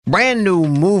brand new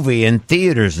movie in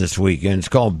theaters this weekend. It's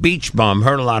called Beach Bum.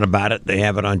 Heard a lot about it. They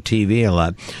have it on TV a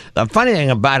lot. The funny thing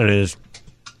about it is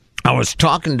I was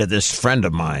talking to this friend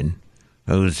of mine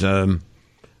who's a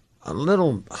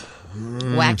little...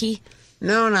 wacky?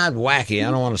 No, not wacky.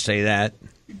 I don't want to say that.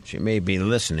 She may be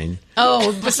listening.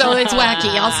 Oh, so it's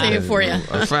wacky. I'll say it for you.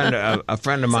 A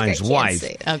friend of mine's wife.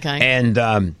 Okay.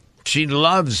 And she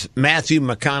loves Matthew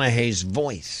McConaughey's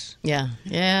voice. Yeah.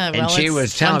 Well, and she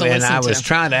was telling me, and I was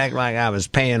trying to act like I was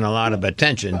paying a lot of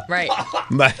attention. Right.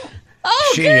 But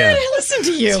good. Listen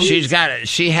to you.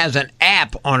 She has an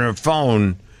app on her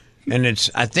phone, and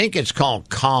I think it's called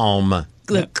Calm.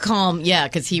 Calm, yeah,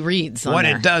 because he reads on What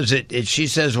there. it does, she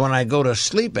says when I go to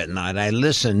sleep at night, I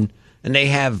listen, and they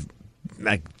have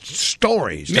like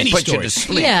stories to put you to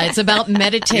sleep. Yeah, it's about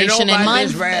meditation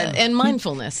and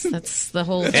mindfulness. That's the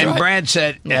whole thing. And Brad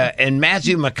said, and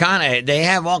Matthew McConaughey, they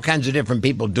have all kinds of different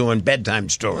people doing bedtime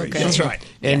stories. Okay. That's right.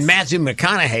 And Matthew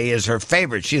McConaughey is her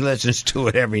favorite. She listens to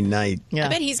it every night. Yeah. I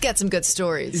bet he's got some good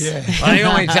stories. Yeah. Well, he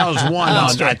only tells one,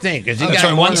 I think. Has he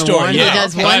got one story? He Yeah.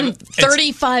 does one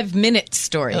 35-minute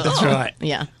story. That's right.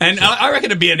 Yeah. And I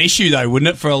reckon it'd be an issue, though, wouldn't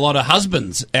it, for a lot of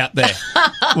husbands out there?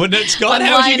 Wouldn't it, Scott?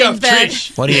 How would you go,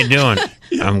 Trish? What are you doing?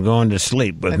 I'm going to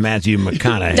sleep with Matthew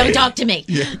McConaughey. Don't talk to me.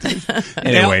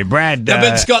 Anyway, Brad...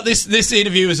 but Scott, this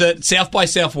interview is at South by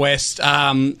Southwest.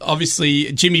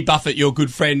 Obviously, Jimmy Buffett, your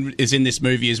good friend, is in this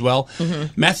movie as well.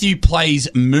 Mm-hmm. Matthew plays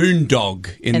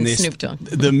Moondog in this. Snoop Dogg.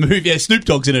 The movie, yeah, Snoop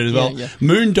Dogg's in it as well. Yeah.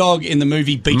 Moondog in the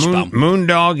movie Beach Bum.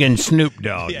 Moondog and Snoop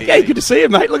Dogg. Yeah, good to see you,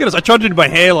 mate. Look at us. I tried to do my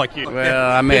hair like you.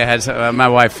 Well, I may have had my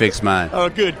wife fix mine. Oh,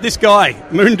 good. This guy,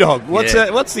 Moondog.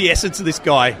 What's the essence of this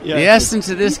guy? Yeah. The essence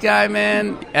of this guy,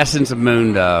 man, essence of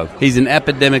Moondog. He's an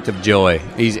epidemic of joy.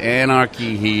 He's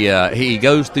anarchy. He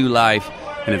goes through life,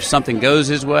 and if something goes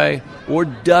his way or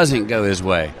doesn't go his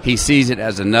way, he sees it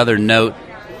as another note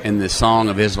in the song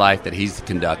of his life that he's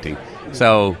conducting.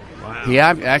 So he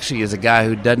actually is a guy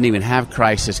who doesn't even have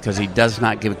crisis because he does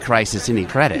not give crisis any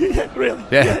credit. Yeah, really?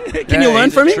 Yeah. Can you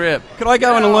learn from him? Trip. Can I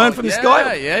go and learn from this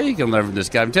guy? Yeah, you can learn from this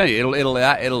guy. I'm telling you,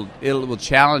 it will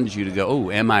challenge you to go,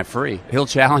 oh, am I free? He'll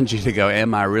challenge you to go,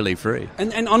 am I really free?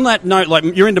 And on that note, like,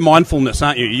 you're into mindfulness,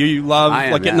 aren't you? You love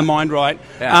getting the mind right.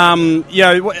 Yeah.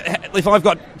 If I've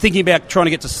got thinking about trying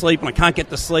to get to sleep and I can't get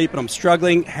to sleep and I'm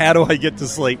struggling, how do I get to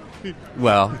sleep?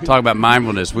 Well, talk about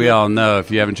mindfulness. We all know if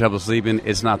you're having trouble sleeping,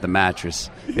 it's not the mattress,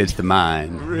 it's the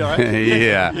mind. Really?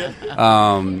 Yeah.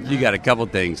 You got a couple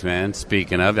things, man.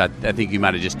 Speaking of, I think you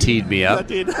might have just teed me up. I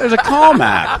did. There's a Calm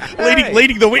app.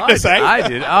 Leading the witness,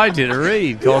 I did a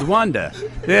read called Wonder.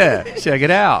 Yeah, check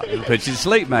it out. It'll put you to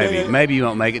sleep, maybe. Yeah. Maybe you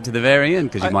won't make it to the very end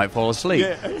because you might fall asleep.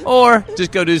 Yeah. Or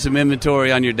just go do some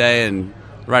inventory on your day and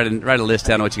write a list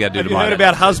down what you got to do Have tomorrow. you heard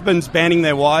about husbands banning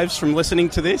their wives from listening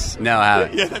to this? No, I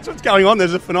haven't. Yeah, that's what's going on.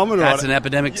 There's a phenomenon. That's an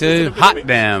epidemic too. Hot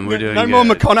damn, we're doing no good. more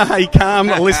McConaughey calm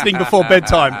listening before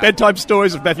bedtime. Bedtime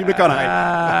stories of Matthew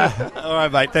McConaughey. All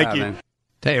right, mate. Thank you. Man.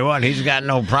 Tell you what, he's got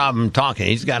no problem talking.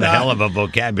 He's got a hell of a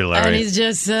vocabulary. And he's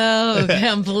just so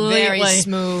completely... Very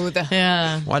smooth.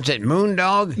 Yeah. What's it,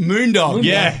 Moondog? Moondog,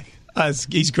 yeah.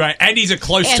 He's great. And he's a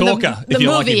close And talker. the if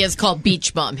you like movie him. is called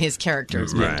Beach Bum. His character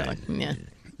is Moondog. Yeah.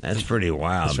 That's pretty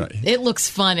wild. That's right. It looks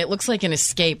fun. It looks like an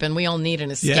escape, and we all need an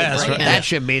escape that's right right. now. That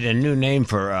should be the new name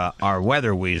for our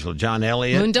weather weasel, John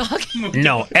Elliott. Moondog?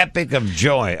 No, Epic of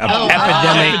Joy.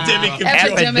 Epidemic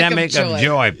Epidemic of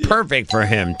Joy. Perfect for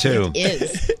him, too. It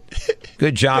is.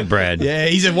 Good job, Brad. Yeah,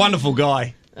 he's a wonderful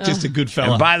guy. Just a good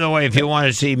fella. And by the way, if you want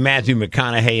to see Matthew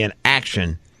McConaughey in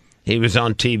action, he was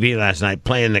on TV last night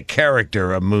playing the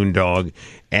character of Moondog,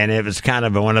 and it was kind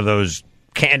of one of those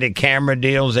candid camera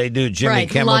deals they do. Jimmy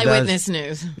Kimmel Live does. Witness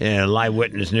News. Yeah, live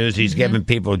witness news. He's giving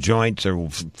people joints or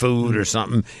food or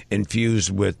something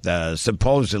infused with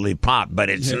supposedly pop, but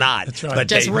it's not. That's right. But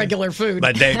Just regular food.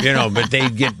 But they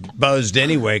get buzzed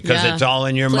anyway because Yeah. it's all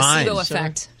in your mind. Placebo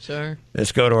effect. Sure.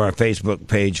 Let's go to our Facebook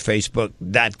page,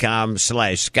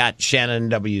 facebook.com/Scott Shannon,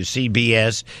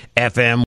 WCBS FM.